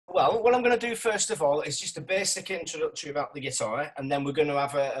Well, what I'm going to do first of all is just a basic introductory about the guitar, and then we're going to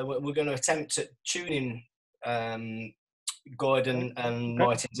have we're going to attempt at tuning Gordon and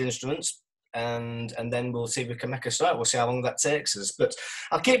Martin's instruments, and then we'll see if we can make a start. We'll see how long that takes us. But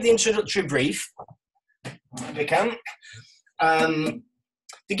I'll keep the introductory brief if we can. The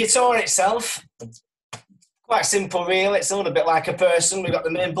guitar itself, quite simple really. It's a little bit like a person. We've got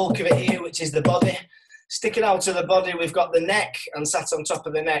the main bulk of it here, which is the body. Sticking out of the body, we've got the neck, and sat on top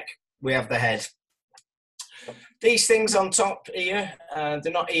of the neck, we have the head. These things on top here,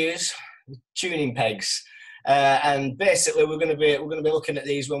 they're not ears, tuning pegs. And basically, we're going to be looking at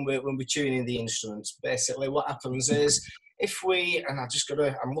these when we're tuning the instruments. Basically, what happens is if we, and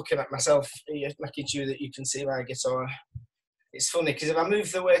I'm looking at myself here, making sure that you can see my guitar. It's funny because if I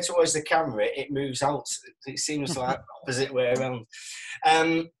move the way towards the camera, it moves out. It seems like opposite way around.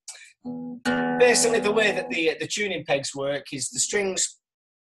 Basically, the way that the tuning pegs work is the strings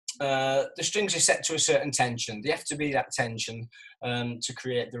are set to a certain tension. They have to be that tension to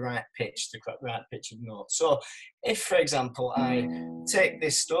create the right pitch, the right pitch of note. So, if, for example, I take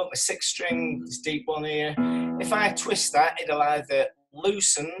this stuff, a 6-string, this deep one here, if I twist that, it'll either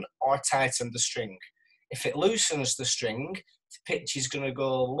loosen or tighten the string. If it loosens the string, the pitch is going to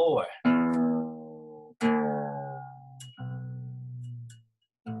go lower.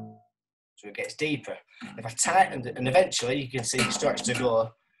 So it gets deeper. If I tighten it, and eventually you can see it starts to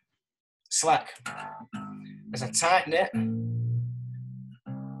go slack. As I tighten it,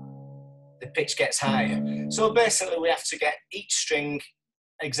 the pitch gets higher. So basically we have to get each string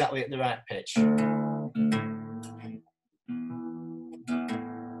exactly at the right pitch.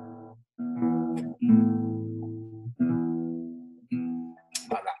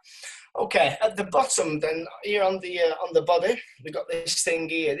 Like that. Okay, at the bottom then, here on the body, we've got this thing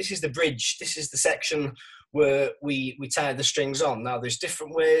here. This is the bridge. This is the section where we tie the strings on. Now, there's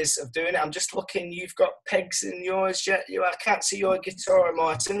different ways of doing it. I'm just looking, you've got pegs in yours yet? I can't see your guitar,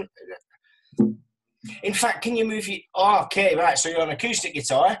 Martin. In fact, can you move your... Oh, okay, right, so you're on acoustic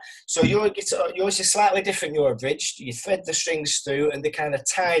guitar. So your guitar, yours is slightly different, your bridge. You thread the strings through and they're kind of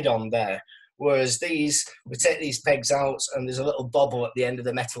tied on there. Whereas these, we take these pegs out and there's a little bobble at the end of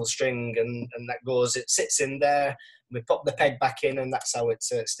the metal string and that goes, it sits in there, we pop the peg back in and that's how it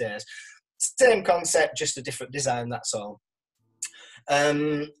stays. Same concept, just a different design, that's all.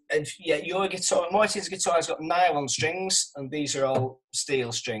 And yeah, your guitar, Martin's guitar has got nylon strings and these are all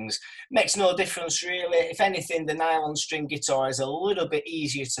steel strings. Makes no difference really. If anything, the nylon string guitar is a little bit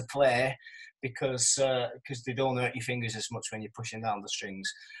easier to play because they don't hurt your fingers as much when you're pushing down the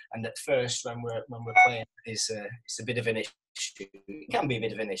strings. And at first, when we're playing, it's a bit of an issue. It can be a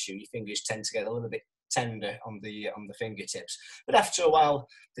bit of an issue. Your fingers tend to get a little bit tender on the fingertips, but after a while,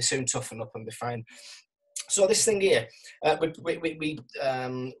 they soon toughen up and they're fine. So this thing here, we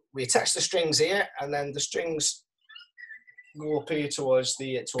attach the strings here, and then the strings go up here towards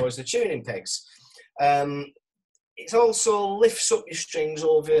the tuning pegs. It also lifts up your strings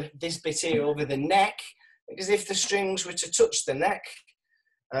over this bit here, over the neck, because if the strings were to touch the neck,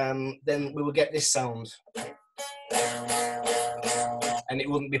 then we will get this sound. And it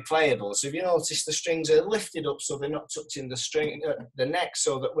wouldn't be playable. So if you notice, the strings are lifted up so they're not touching the neck,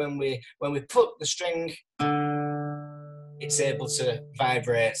 so that when we pluck the string, it's able to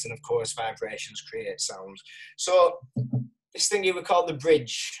vibrate, and of course vibrations create sound. So this thing here we call the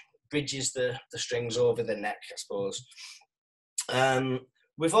bridge. Bridges the strings over the neck, I suppose.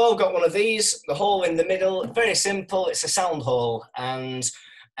 We've all got one of these, the hole in the middle, very simple, it's a sound hole, and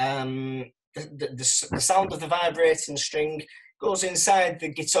the sound of the vibrating string goes inside the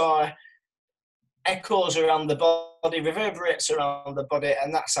guitar, echoes around the body, reverberates around the body,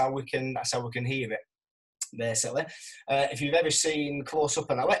 and that's how we can hear it, basically. If you've ever seen close up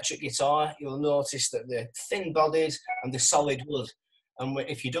an electric guitar, you'll notice that they're thin-bodied and they're solid wood. And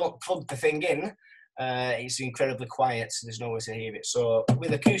if you don't plug the thing in, it's incredibly quiet, so there's no way to hear it. So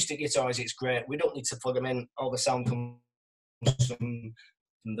with acoustic guitars, it's great. We don't need to plug them in. All the sound comes from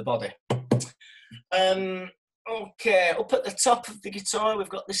the body. Okay, up at the top of the guitar, we've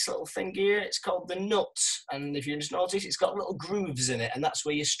got this little thing here. It's called the nut. And if you just notice, it's got little grooves in it, and that's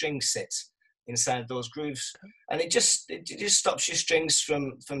where your strings sit, inside those grooves. And it just stops your strings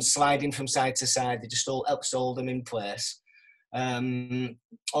from sliding from side to side. It just helps to hold them in place.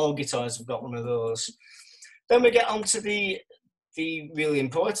 All guitars have got one of those. Then we get on to the really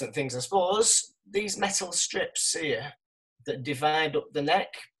important things, I suppose. These metal strips here that divide up the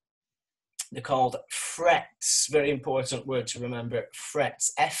neck, they're called frets. Very important word to remember,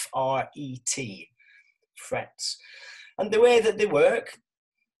 frets, F-R-E-T, frets. And the way that they work,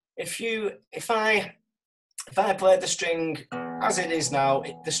 if I if I play the string as it is now,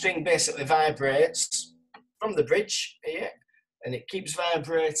 the string basically vibrates from the bridge here, and it keeps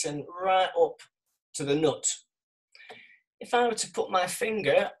vibrating right up to the nut. If I were to put my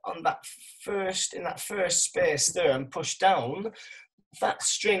finger on that in that first space there and push down, that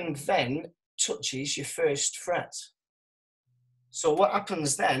string then touches your first fret. So what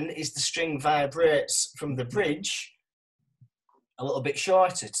happens then is the string vibrates from the bridge a little bit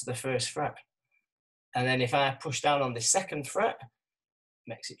shorter to the first fret. And then if I push down on the second fret, it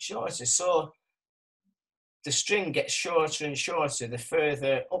makes it shorter. So the string gets shorter and shorter the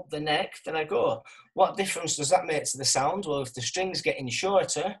further up the neck that I go. What difference does that make to the sound? Well, if the string's getting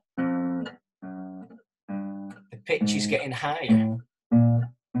shorter, the pitch is getting higher.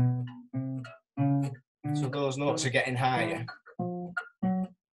 So those notes are getting higher.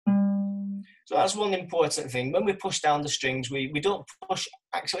 So that's one important thing. When we push down the strings, we don't push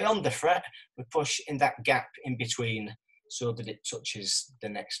actually on the fret, we push in that gap in between so that it touches the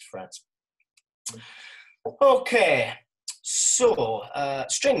next fret. Okay, so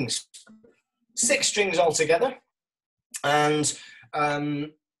strings, 6 strings altogether. And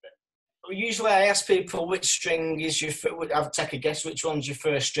usually I ask people which string is your, I'll take a guess which one's your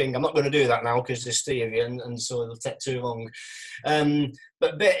first string. I'm not going to do that now because there's 3 of you and so it'll take too long.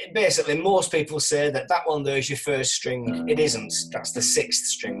 But basically most people say that one there is your first string. It isn't, that's the 6th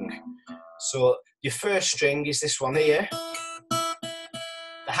string. So your first string is this one here,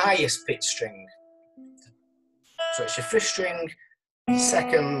 the highest pitch string. So it's your 1st string,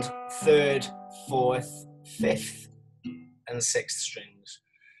 2nd, 3rd, 4th, 5th and 6th strings.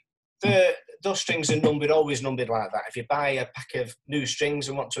 Those strings are numbered, always numbered like that. If you buy a pack of new strings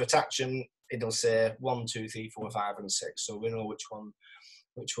and want to attach them, it'll say 1, 2, 3, 4, 5 and 6. So we know which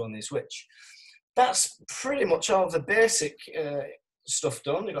one is which. That's pretty much all the basic stuff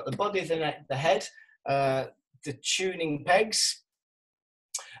done. You've got the body, the neck, the head, the tuning pegs.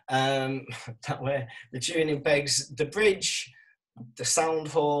 That way, the tuning pegs, the bridge, the sound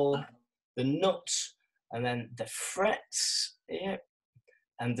hole, the nut, and then the frets. Yeah.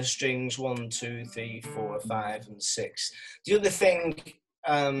 And the strings 1, 2, 3, 4, 5, and 6. The other thing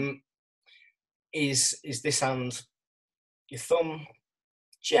is this hand. Your thumb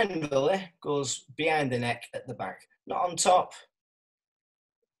generally goes behind the neck at the back, not on top.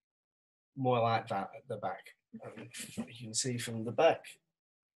 More like that at the back. You can see from the back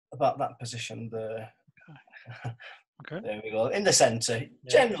about that position there. Okay. There we go, in the centre. Yeah.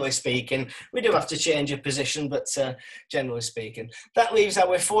 Generally speaking, we do have to change your position, but generally speaking, that leaves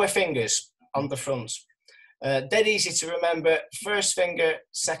our 4 fingers on the front. Dead easy to remember: 1st finger,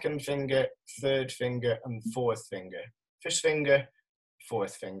 2nd finger, 3rd finger, and 4th finger. 1st finger,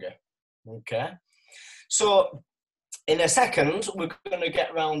 4th finger. Okay. So in a second, we're going to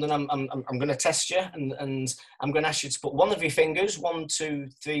get round, and I'm going to test you, and I'm going to ask you to put one of your fingers, 1, 2,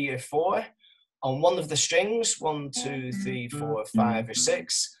 3, or 4. On one of the strings, 1, 2, 3, 4, 5, or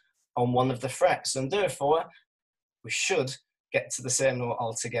 6, on one of the frets, and therefore we should get to the same note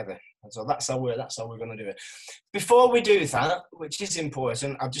altogether. And so that's how we're going to do it. Before we do that, which is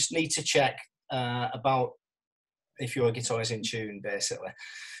important, I just need to check about if your guitar is in tune, basically.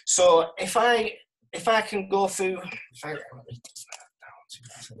 So if I can go through,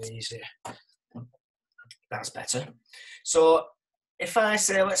 that's better. So if I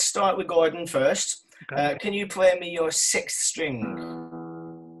say, let's start with Gordon first. Okay. Can you play me your 6th string?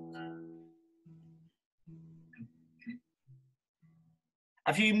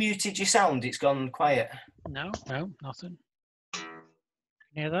 Have you muted your sound? It's gone quiet. No, nothing. Can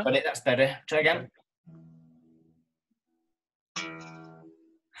you hear that? Got it, that's better. Try again.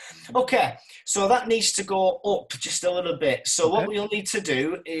 Okay, so that needs to go up just a little bit. So what we'll need to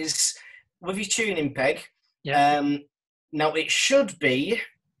do is, with your tuning peg, now it should be,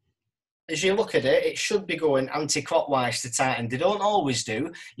 as you look at it, it should be going anti-clockwise to tighten. They don't always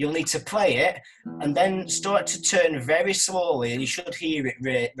do. You'll need to play it and then start to turn very slowly, and you should hear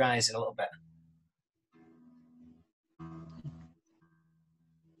it rising a little bit.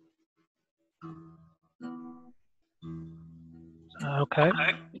 Okay.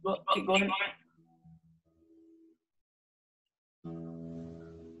 Keep going.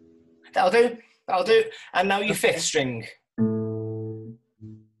 That'll do. And now your 5th string.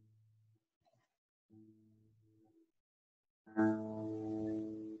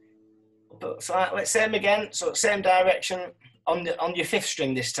 So let's say them again. So same direction on your 5th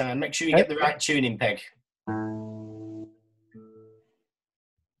string this time. Make sure you get the right tuning peg.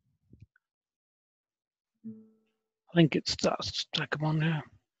 I think it starts to come on now.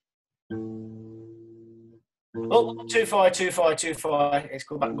 Oh, 2 4 2 4 2 4. Let's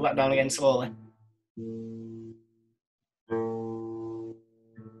go back down again slowly.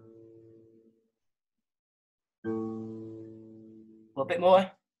 little bit more.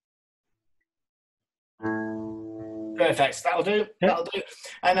 Perfect. That'll do. Yeah. That'll do.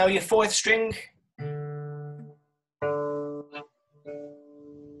 And now your fourth string.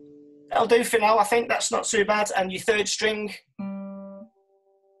 That'll do for now. I think that's not too bad. And your third string.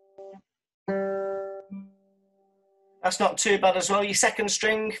 That's not too bad as well. Your second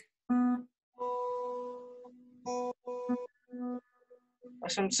string.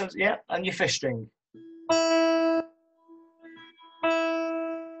 Yeah, and your fifth string.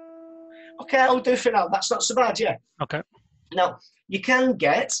 Okay, I'll do for now. That's not so bad, yeah. Okay. Now you can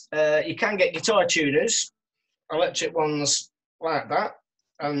get guitar tuners, electric ones like that,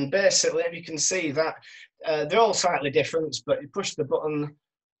 and basically you can see that they're all slightly different. But you push the button.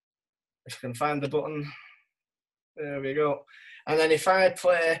 If you can find the button, there we go. And then if I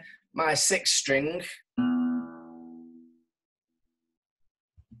play my sixth string.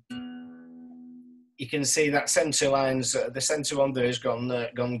 You can see that centre lines, the centre one there has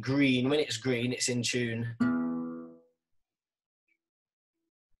gone green. When it's green, it's in tune.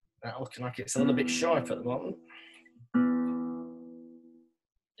 That's looking like it's a little bit sharp at the moment.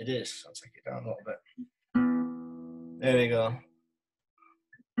 It is. I'll take it down a little bit. There we go.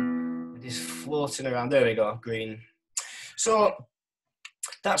 It is floating around. There we go, green. So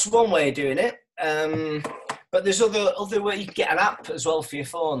that's one way of doing it. But there's other way. You can get an app as well for your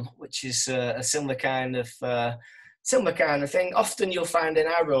phone, which is a similar kind of thing. Often you'll find an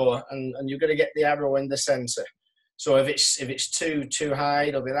arrow, and you're going to get the arrow in the centre. So if it's too high,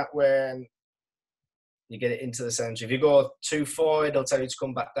 it'll be that way, and you get it into the centre. If you go too forward, it'll tell you to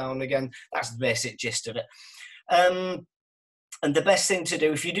come back down again. That's the basic gist of it. And the best thing to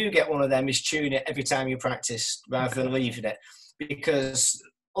do if you do get one of them is tune it every time you practice, rather than leaving it, because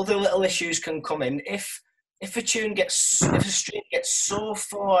other little issues can come in if a string gets so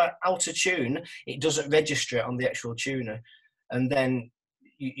far out of tune, it doesn't register it on the actual tuner, and then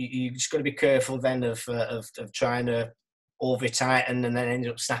you just got to be careful then of trying to over tighten and then end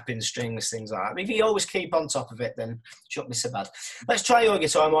up snapping strings, things like that. But if you always keep on top of it, then it shouldn't be so bad. Let's try your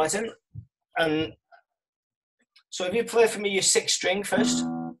guitar, Martin. And so if you play for me your sixth string first.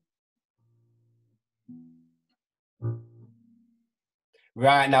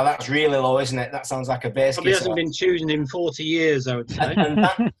 Right, now that's really low, isn't it? That sounds like a bass Probably guitar. hasn't been tuned in 40 years, I would say.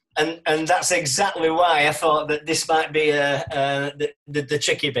 and that's exactly why I thought that this might be the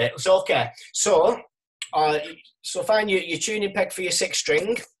tricky bit. So okay, so find your tuning peg for your sixth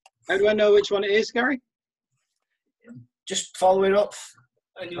string. How do I know which one it is, Gary? Just follow it up,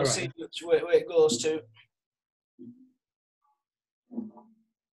 and you'll All right. see which way it goes to.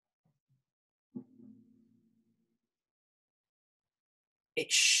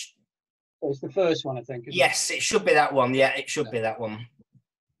 It's the first one, I think. Isn't Yes, it should be that one. Yeah, it should be that one.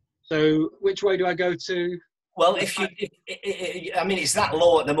 So which way do I go to? Well, I mean, it's that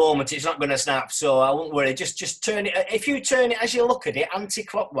low at the moment, it's not going to snap, so I won't worry. Just turn it. If you turn it as you look at it,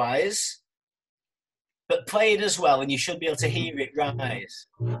 anti-clockwise, but play it as well, and you should be able to hear it rise.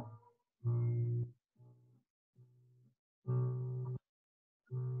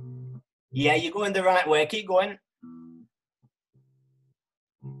 Yeah, you're going the right way. Keep going.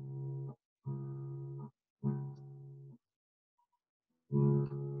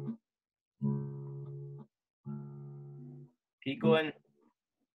 Keep going.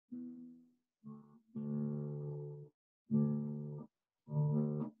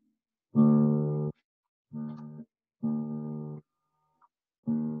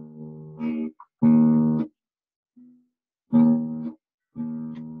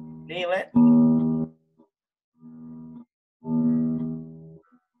 Feel it.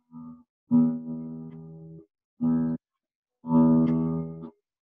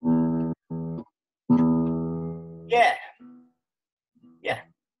 Yeah,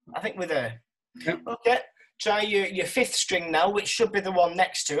 I think we're there. Yep. Okay, try your fifth string now, which should be the one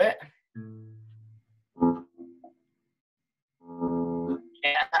next to it.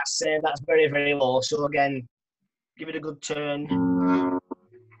 Yeah, that's very, very low. So again, give it a good turn.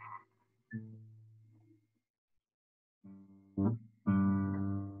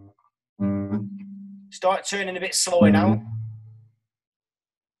 Start turning a bit slower now.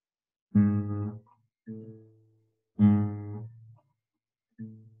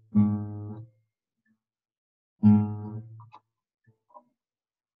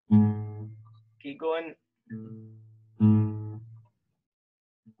 Keep going.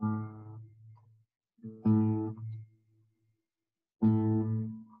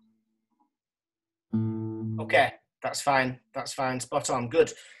 Okay, that's fine. That's fine. Spot on.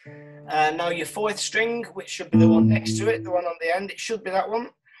 Good. Now your fourth string, which should be the one next to it, the one on the end. It should be that one.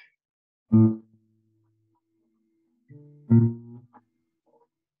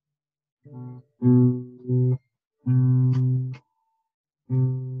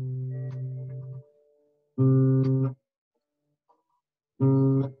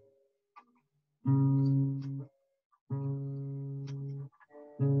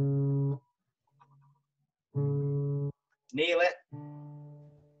 Nearly.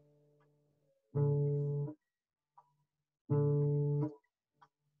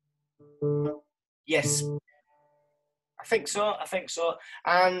 Yes. I think so. I think so.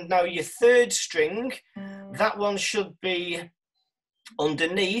 And now your third string, that one should be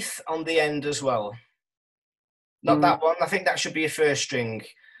underneath on the end as well. Not that one. I think that should be your first string.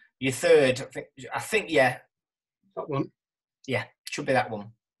 Your third, I think, yeah. That one. Yeah, should be that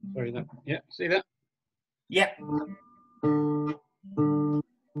one. Sorry, that. Yeah, see that? Yeah.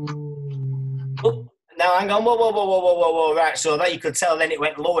 Oh, now hang on. Whoa. Right, so that you could tell then it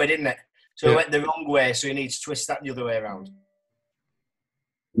went lower, didn't it? So it went the wrong way, so you need to twist that the other way around.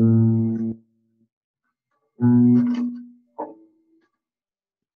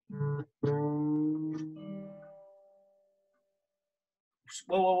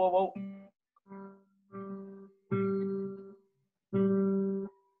 Whoa.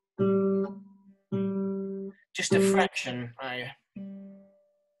 Just a fraction.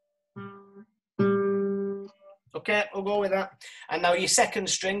 Okay, we'll go with that. And now your second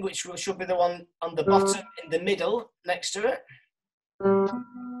string, which should be the one on the bottom in the middle next to it.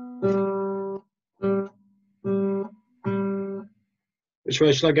 Which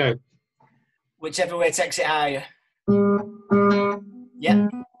way shall I go? Whichever way takes it higher. Yeah.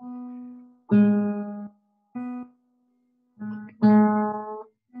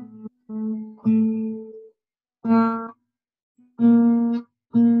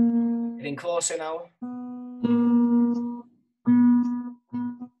 Getting closer now.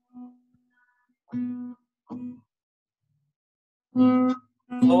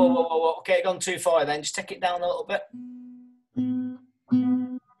 Whoa. Okay, gone too far then. Just take it down a little bit.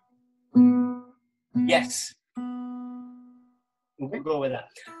 Yes. We'll go with that.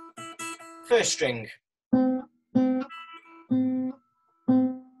 First string.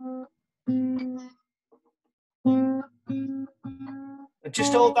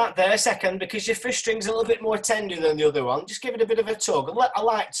 Just hold that there a second, because your first string's a little bit more tender than the other one. Just give it a bit of a tug, a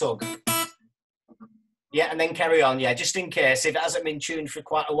light tug. Yeah, and then carry on. Yeah, just in case, if it hasn't been tuned for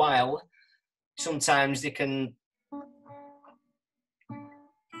quite a while, sometimes they can...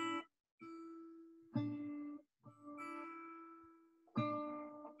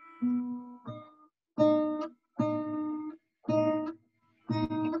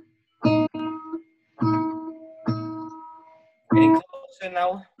 Getting closer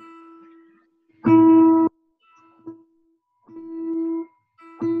now.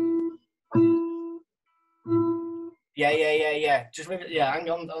 Yeah. Just leave it. Yeah, hang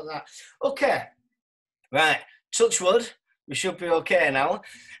on that. Okay. Right. Touch wood. We should be okay now.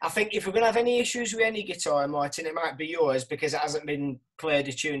 I think if we're going to have any issues with any guitar, Martin, it might be yours, because it hasn't been played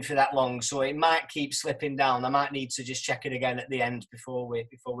or tuned for that long, so it might keep slipping down. I might need to just check it again at the end before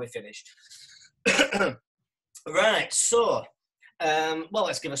we're finished. Right. So, well,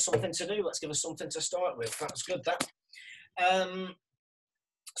 let's give us something to do. Let's give us something to start with. That's good. That.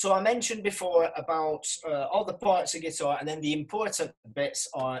 So I mentioned before about all the parts of guitar, and then the important bits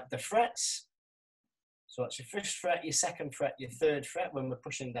are the frets. So that's your first fret, your second fret, your third fret when we're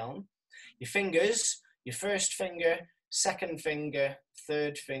pushing down. Your fingers, your first finger, second finger,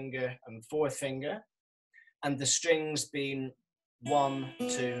 third finger, and fourth finger. And the strings being 1,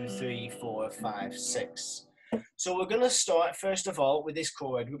 2, 3, 4, 5, 6. So we're going to start, first of all, with this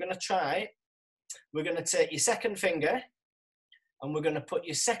chord. We're going to take your second finger, and we're going to put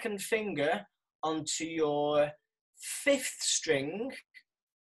your second finger onto your fifth string,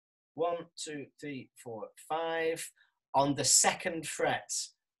 1, 2, 3, 4, 5, on the second fret.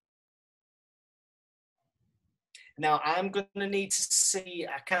 Now I'm going to need to see,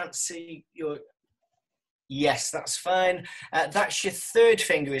 I can't see your, yes, that's fine. That's your third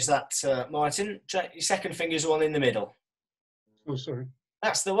finger, is that, Martin? Your second finger is the one in the middle. Oh, sorry.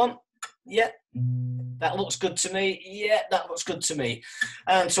 That's the one. Yeah. That looks good to me. Yeah, that looks good to me.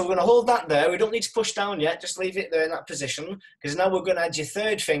 So we're going to hold that there. We don't need to push down yet. Just leave it there in that position, because now we're going to add your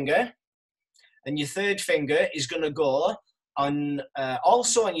third finger. And your third finger is going to go on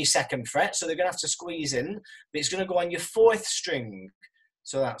also on your second fret. So they're going to have to squeeze in. But it's going to go on your fourth string.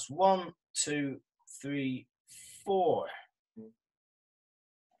 So that's 1, 2, 3, 4.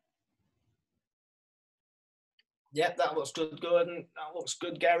 Yep, that looks good, Gordon. That looks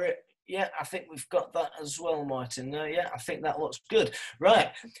good, Garrett. Yeah, I think we've got that as well, Martin. Yeah, I think that looks good.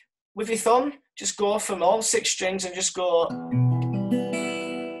 Right, with your thumb, just go from all 6 strings and just go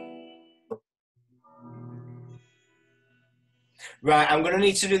Right, I'm going to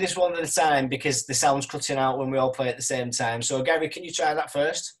need to do this one at a time because the sound's cutting out when we all play at the same time. So, Gary, can you try that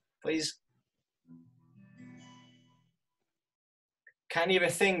first, please? Can you hear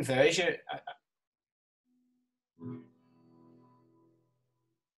a thing there? Is your...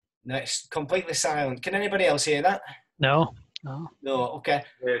 No, it's completely silent. Can anybody else hear that? No. No, okay.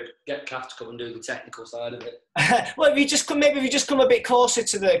 Get Kath to come and do the technical side of it. Well, if you just come a bit closer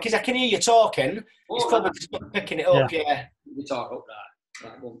to the, because I can hear you talking. It's probably just not picking it up. Yeah. We talk up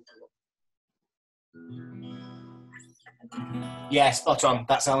that. Yeah, spot on.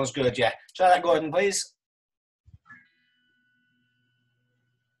 That sounds good. Yeah. Try that, Gordon, please.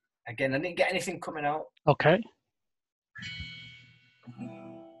 Again, I didn't get anything coming out. Okay.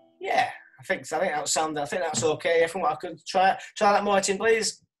 Yeah, I think that's okay. From what I could try that, Martin,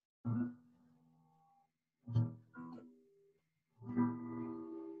 please.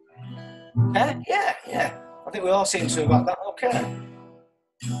 Yeah. I think we all seem to have got that. Okay.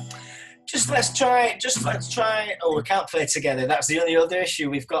 Let's try. Oh, we can't play together. That's the only other issue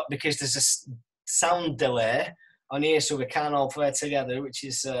we've got because there's a sound delay on here, so we can't all play together, which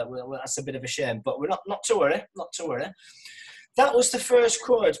is well, that's a bit of a shame. But we're not to worry. That was the first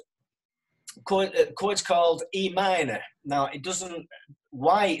chord. Chord's called E minor. Now, it doesn't.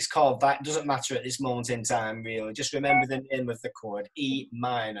 Why it's called that doesn't matter at this moment in time, really. Just remember the name of the chord, E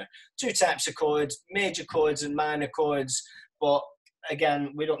minor. Two types of chords, major chords and minor chords. But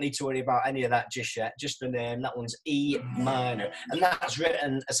again, we don't need to worry about any of that just yet. Just the name. That one's E minor, and that's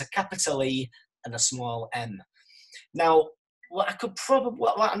written as a capital E and a small M. Now, what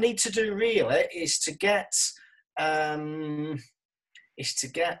I need to do really is to get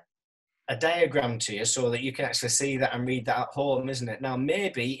a diagram to you so that you can actually see that and read that at home, isn't it? Now,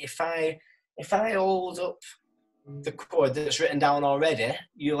 maybe if I hold up the chord that's written down already,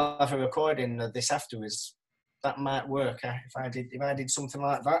 you'll have a recording of this afterwards. That might work if I did something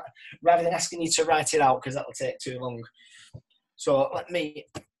like that, rather than asking you to write it out because that'll take too long. So let me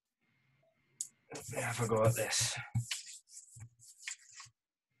have a go at this.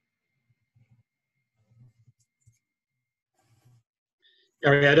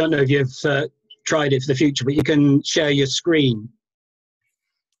 Gary, I don't know if you've tried it for the future, but you can share your screen.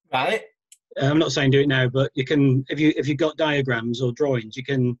 Right. I'm not saying do it now, but you can, if you've got diagrams or drawings, you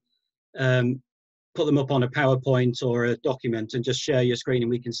can put them up on a PowerPoint or a document and just share your screen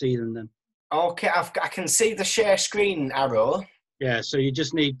and we can see them then. Okay, I can see the share screen arrow. Yeah, so you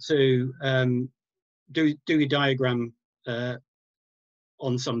just need to do your diagram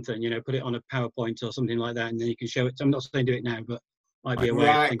on something, put it on a PowerPoint or something like that, and then you can show it. So I'm not saying do it now, but might be a way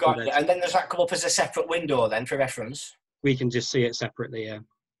of thinking about it. And then does that come up as a separate window then for reference? We can just see it separately, yeah.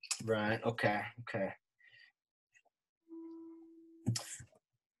 Right, okay.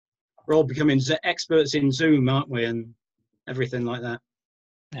 We're all becoming experts in Zoom, aren't we, and everything like that.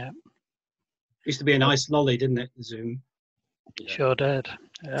 Yeah. Used to be a nice lolly, didn't it, Zoom? Sure did.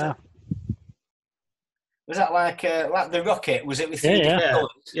 Yeah. Was that like the rocket? Was it with three different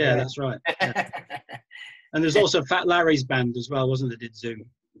colours? Yeah, that's right. Yeah. And there's also Fat Larry's band as well, wasn't there, did Zoom?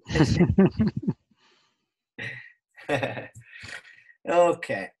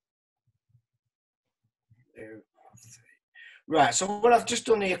 Okay. Right, so what I've just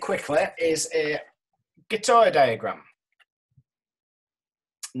done here quickly is a guitar diagram.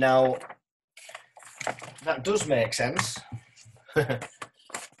 Now, that does make sense.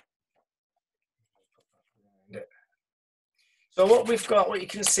 So what you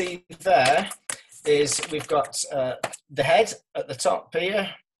can see there is we've got the head at the top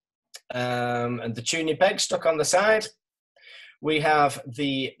here and the tuning peg stuck on the side. We have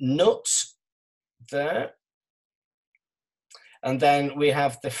the nut there. And then we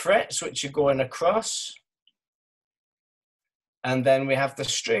have the frets which are going across. And then we have the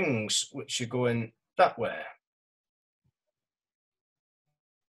strings which are going that way.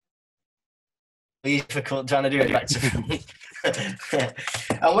 Difficult trying to do it back to front.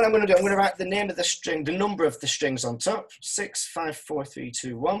 And what I'm going to do, I'm going to write the name of the string, the number of the strings on top. 6, 5, 4, 3,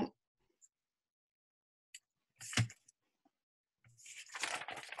 2, 1.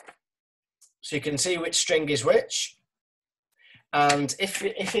 So you can see which string is which. And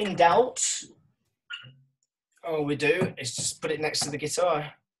if in doubt, all we do is just put it next to the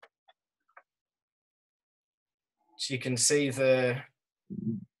guitar. So you can see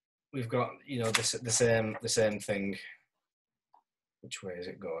we've got, the same thing. Which way does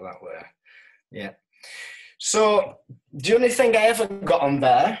it go? That way. Yeah. So the only thing I haven't got on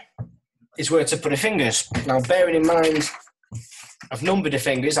there is where to put the fingers. Now, bearing in mind, I've numbered the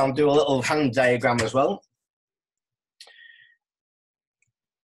fingers. I'll do a little hand diagram as well.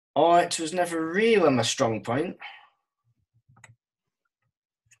 It was never really my strong point.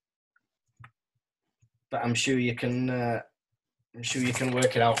 but I'm sure you can. I'm sure you can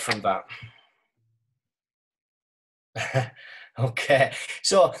work it out from that. Okay,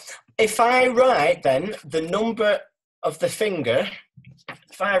 so if I write then the number of the finger,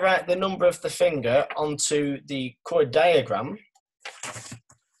 if I write the number of the finger onto the chord diagram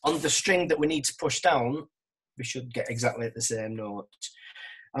on the string that we need to push down, we should get exactly the same note.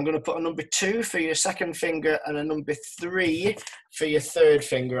 I'm going to put a number 2 for your second finger and a number 3 for your third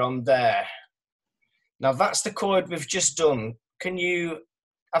finger on there. Now that's the chord we've just done. Can you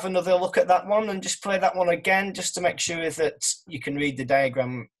have another look at that one and just play that one again, just to make sure that you can read the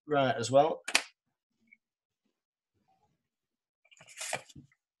diagram right as well?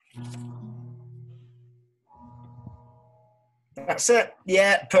 That's it.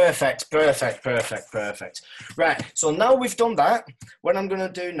 Yeah, perfect. Right. So now we've done that. What I'm going to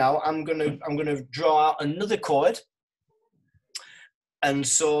do now, I'm going to draw out another chord. And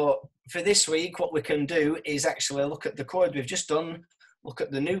so for this week, what we can do is actually look at the chord we've just done, look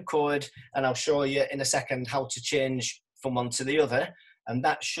at the new chord, and I'll show you in a second how to change from one to the other. And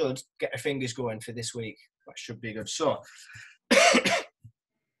that should get our fingers going for this week. That should be good. So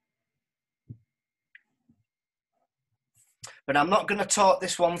but I'm not going to talk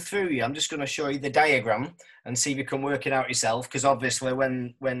this one through you. I'm just going to show you the diagram and see if you can work it out yourself. Because obviously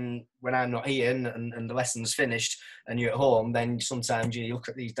when I'm not here and the lesson's finished and you're at home, then sometimes you look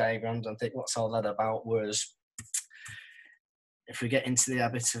at these diagrams and think, what's all that about? Whereas if we get into the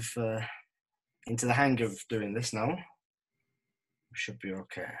habit of, into the hang of doing this now, we should be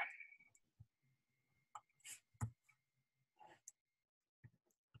okay.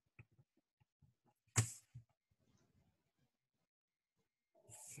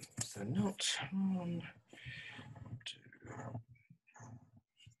 So note 1, 2.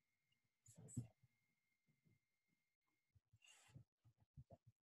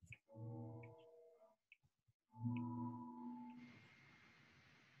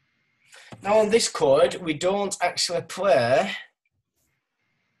 Now on this chord, we don't actually play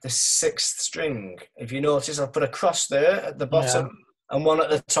the 6th string. If you notice, I've put a cross there at the bottom. Yeah. And one at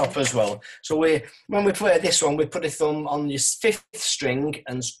the top as well. So when we play this one, we put a thumb on your 5th string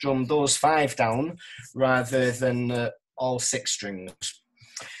and strum those 5 down rather than all 6 strings.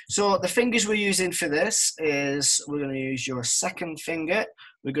 So the fingers we're using for this is we're going to use your 2nd finger,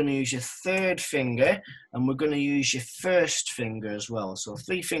 we're going to use your 3rd finger, and we're going to use your 1st finger as well. So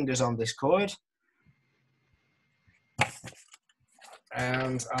 3 fingers on this chord.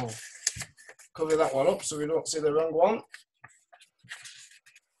 And I'll cover that one up so we don't see the wrong one.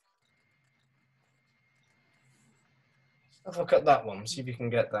 Have a look at that one, see if you can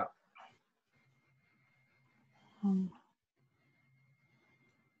get that.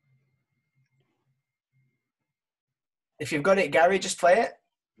 If you've got it, Gary, just play it.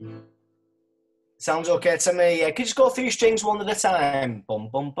 Sounds okay to me. Yeah, can you just go through strings one at a time? Bum,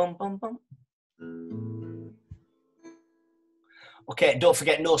 bum, bum, bum, bum. Okay, don't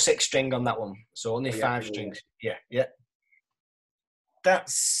forget no 6th string on that one. So only 5 strings. Yeah.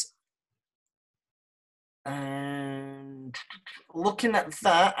 That's... And looking at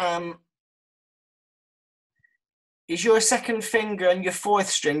that, is your 2nd finger and your 4th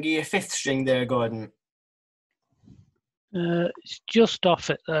string or your 5th string there, Gordon? It's just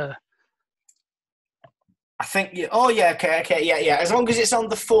off it there. I think you. Oh yeah, okay, yeah. As long as it's on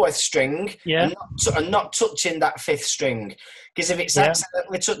the 4th string, yeah, and not touching that 5th string, because if it's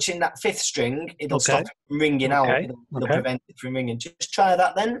accidentally touching that 5th string, it'll stop it from ringing out. It'll prevent it from ringing. Just try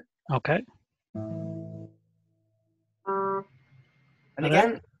that then. Okay. And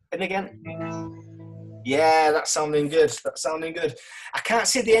again. Yeah, that's sounding good. I can't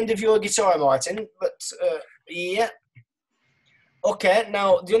see the end of your guitar, Martin, but yeah. Okay,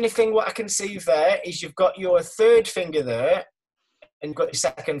 now the only thing what I can see there is you've got your 3rd finger there and you've got your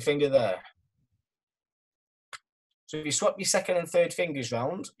 2nd finger there. So if you swap your 2nd and 3rd fingers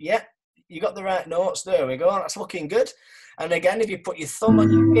round, yeah, you got the right notes. There we go. That's looking good. And again, if you put your thumb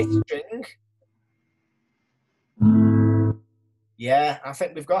on your 5th string, yeah, I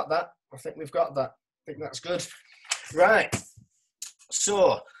think we've got that. I think that's good. Right.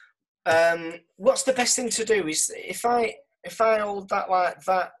 So, what's the best thing to do is if I hold that like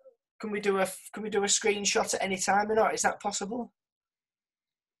that, can we do a screenshot at any time or not? Is that possible?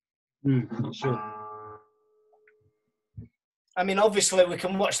 Not sure. I mean, obviously we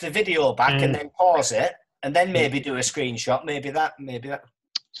can watch the video back and then pause it and then maybe do a screenshot. Maybe that.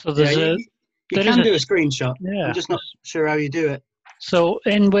 So there's you can do a screenshot. Yeah. I'm just not sure how you do it. So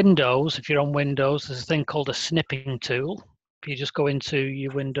in Windows, if you're on Windows, there's a thing called a snipping tool. You just go into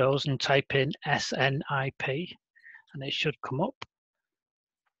your Windows and type in SNIP, and it should come up.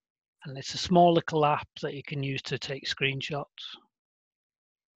 And it's a small little app that you can use to take screenshots.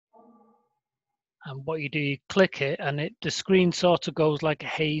 And what you do, you click it, and the screen sort of goes like a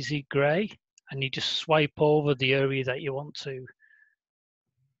hazy grey, and you just swipe over the area that you want to.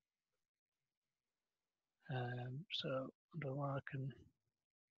 So I don't know, I can.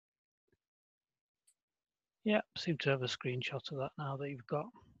 Yeah, seem to have a screenshot of that now that you've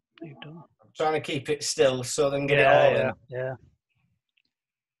done. I'm trying to keep it still so they can get it all in. Yeah.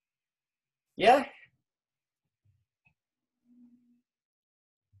 Yeah.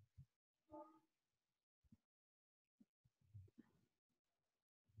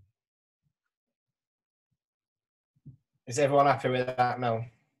 Is everyone happy with that now?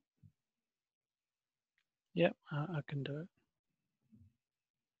 Yep, I can do it.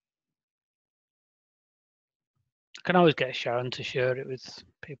 I can always get Sharon to share it with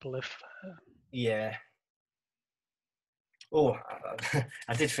people if. Yeah. Oh,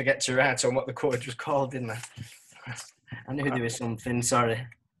 I did forget to write on what the code was called, didn't I? I knew there was something. Sorry.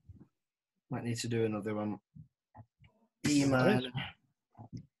 Might need to do another one. E minor.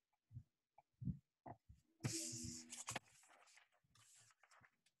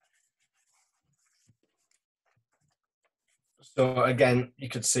 So again, you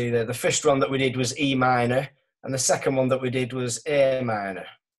could see there, the first one that we did was E minor, and the second one that we did was A minor.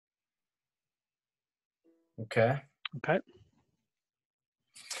 Okay. Okay.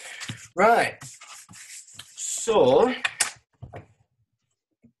 Right. So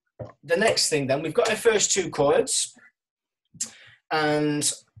the next thing then, we've got our first two chords, and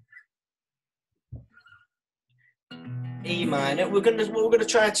E minor. What we're gonna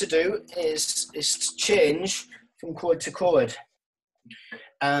try to do is to change from chord to chord,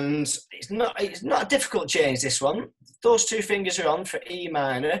 and it's not a difficult change, this one. Those two fingers are on for E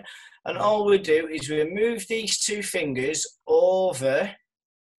minor, and all we do is we move these two fingers over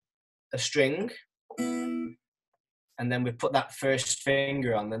a string, and then we put that first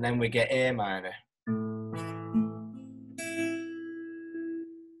finger on, and then we get A minor.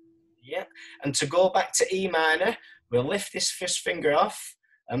 Yeah, and to go back to E minor, we'll lift this first finger off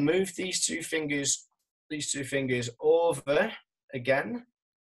and move these two fingers over again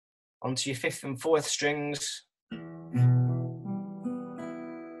onto your fifth and fourth strings. Okay.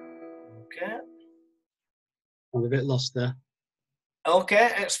 I'm a bit lost there.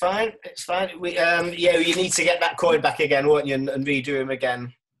 Okay, it's fine. It's fine. We yeah, you need to get that chord back again, won't you, and redo them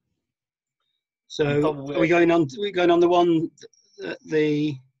again. So are we going on the one,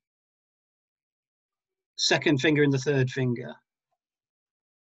 the second finger and the third finger?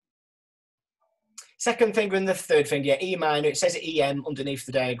 Second finger and the third finger, yeah, E minor. It says EM underneath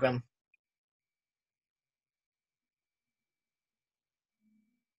the diagram.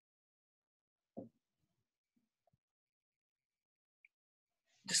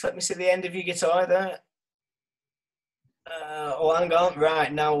 Just let me see the end of your guitar there. Oh, hang on.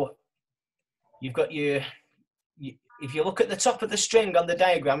 Right, now you've got if you look at the top of the string on the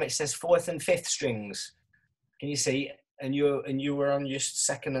diagram, it says fourth and fifth strings. Can you see? And you were on your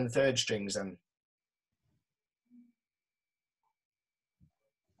second and third strings then.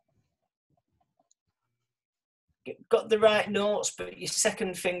 Got the right notes, but your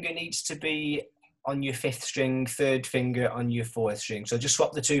second finger needs to be on your fifth string, third finger on your fourth string. So just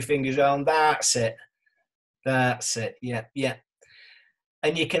swap the two fingers around. That's it. That's it. Yeah, yeah.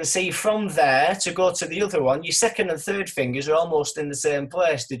 And you can see from there to go to the other one, your second and third fingers are almost in the same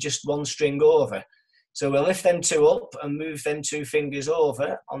place. They're just one string over. So we'll lift them two up and move them two fingers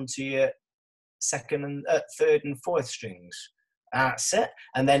over onto your second and third and fourth strings. That's it.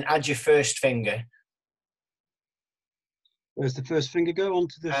 And then add your first finger. Where's the first finger go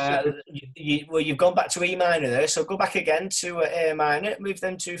onto the? Well, you've gone back to E minor there, so go back again to A minor. Move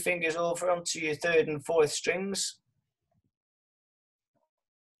them two fingers over onto your third and fourth strings.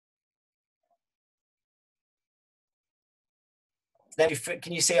 Then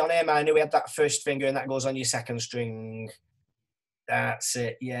can you see on A minor we have that first finger and that goes on your second string. That's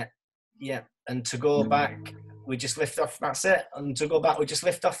it. Yeah, yeah. And to go back, we just lift off. That's it. And to go back, we just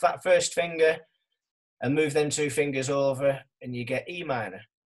lift off that first finger and move them two fingers over, and you get E minor.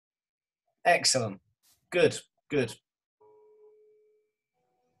 Excellent. Good, good.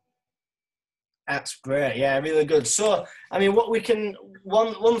 That's great. Yeah, really good. So, I mean, what we can,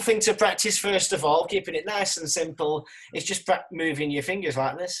 one thing to practice first of all, keeping it nice and simple, is just moving your fingers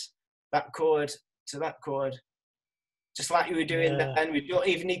like this. That chord to that chord. Just like you were doing then. We don't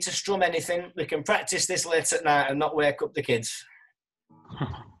even need to strum anything. We can practice this late at night and not wake up the kids.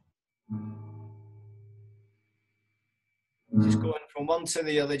 Just going from one to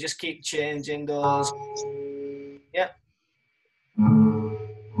the other, just keep changing those. Yeah.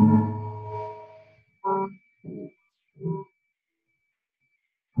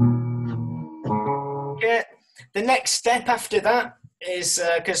 Okay. The next step after that is,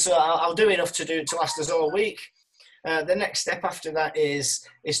 because I'll do enough to last us all week. The next step after that is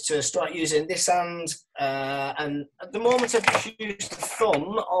to start using this hand, and at the moment I've just used the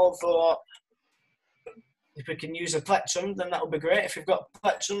thumb, although if we can use a plectrum, then that would be great if we've got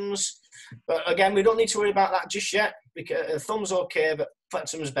plectrums. But again, we don't need to worry about that just yet, because a thumb's okay, but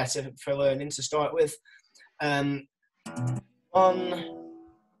plectrum's better for learning to start with. 1,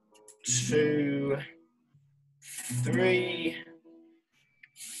 2, 3,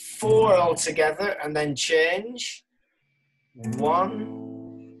 4 all together, and then change.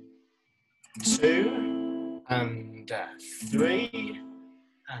 1, 2, and 3,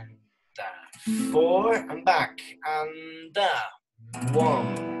 and 4, and back, and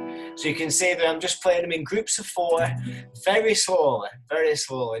 1. So you can see that I'm just playing them in groups of 4, very slowly,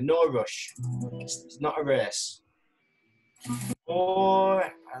 no rush. It's not a race.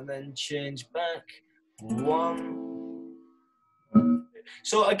 4, and then change back. 1.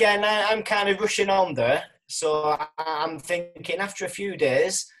 So again, I'm kind of rushing on there. So I'm thinking after a few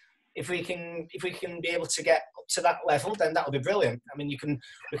days, if we can be able to get up to that level, then that'll be brilliant. I mean, we can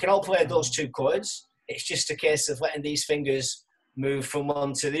all play those 2 chords. It's just a case of letting these fingers move from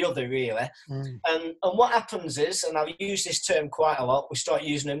one to the other, really. And what happens is, and I've used this term quite a lot, we start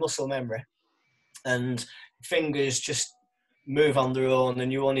using a muscle memory, and fingers just move on their own,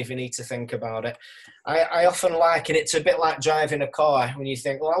 and you won't even need to think about it. I often liken it to a bit like driving a car, when you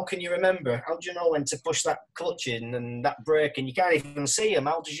think, well, how can you remember? How do you know when to push that clutch in and that brake, and you can't even see them?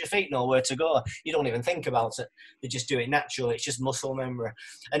 How does your feet know where to go? You don't even think about it. They just do it naturally. It's just muscle memory.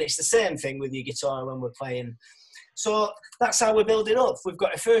 And it's the same thing with your guitar when we're playing. So that's how we're building up. We've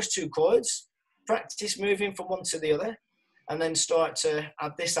got the first 2 chords, practice moving from one to the other, and then start to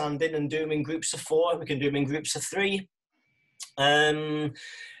add this hand in and do them in groups of 4. We can do them in groups of 3. And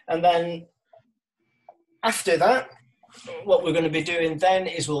then after that, what we're going to be doing then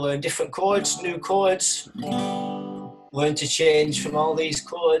is we'll learn different chords, new chords, learn to change from all these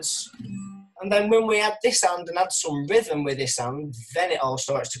chords. And then when we add this hand and add some rhythm with this hand, then it all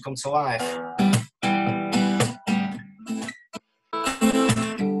starts to come to life.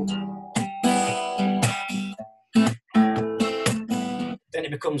 Then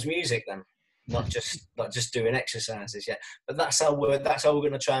it becomes music then. Not just doing exercises yet, but that's how we're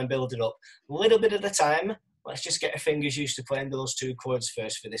going to try and build it up, a little bit at a time. Let's just get our fingers used to playing those 2 chords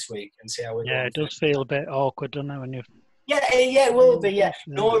first for this week and see how we're going. It does feel a bit awkward, doesn't it, when you? Yeah, it will be. Yeah,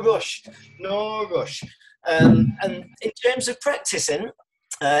 no rush. And in terms of practicing,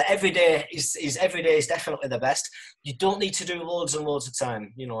 every day is definitely the best. You don't need to do loads and loads of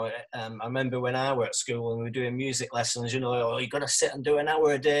time. You know, I remember when I were at school and we were doing music lessons, you know, you've got to sit and do an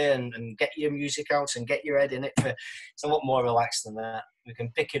hour a day and get your music out and get your head in it. It's a lot more relaxed than that. We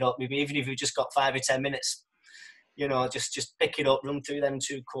can pick it up, even if you've just got 5 or 10 minutes, you know, just pick it up, run through them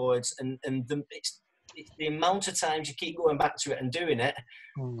 2 chords, and it's the amount of times you keep going back to it and doing it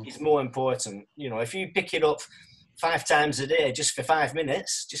is more important. You know, if you pick it up 5 times a day just for 5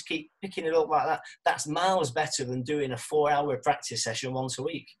 minutes, just keep picking it up like that, that's miles better than doing a 4-hour practice session once a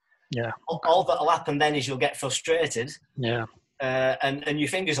week. Yeah. All that'll happen then is you'll get frustrated. Yeah. And your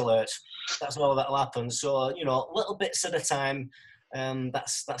fingers will hurt. That's all that'll happen. So, you know, little bits at a time,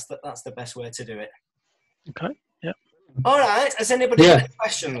 that's the best way to do it. Okay. Yeah. All right. Has anybody got any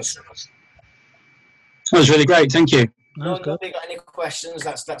questions? That was really great. Thank you. Nobody got any questions?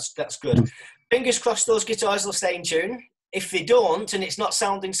 That's good. Fingers crossed those guitars will stay in tune. If they don't, and it's not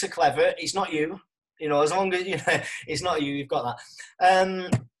sounding so clever, it's not you. You know, as long as you know it's not you, you've got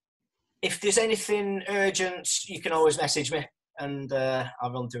that. If there's anything urgent, you can always message me, and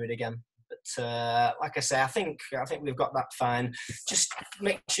I'll run through it again. But like I say, I think we've got that fine. Just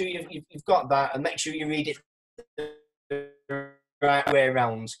make sure you've got that, and make sure you read it the right way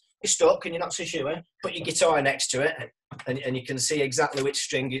around. You're stuck and you're not so sure, put your guitar next to it, and you can see exactly which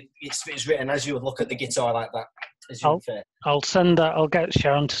string it's written as you would look at the guitar like that. I'll send that. I'll get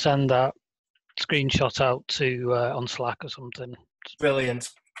Sharon to send that screenshot out to on Slack or something. Brilliant.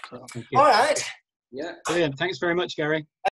 All right. Yeah. Brilliant. Thanks very much, Gary.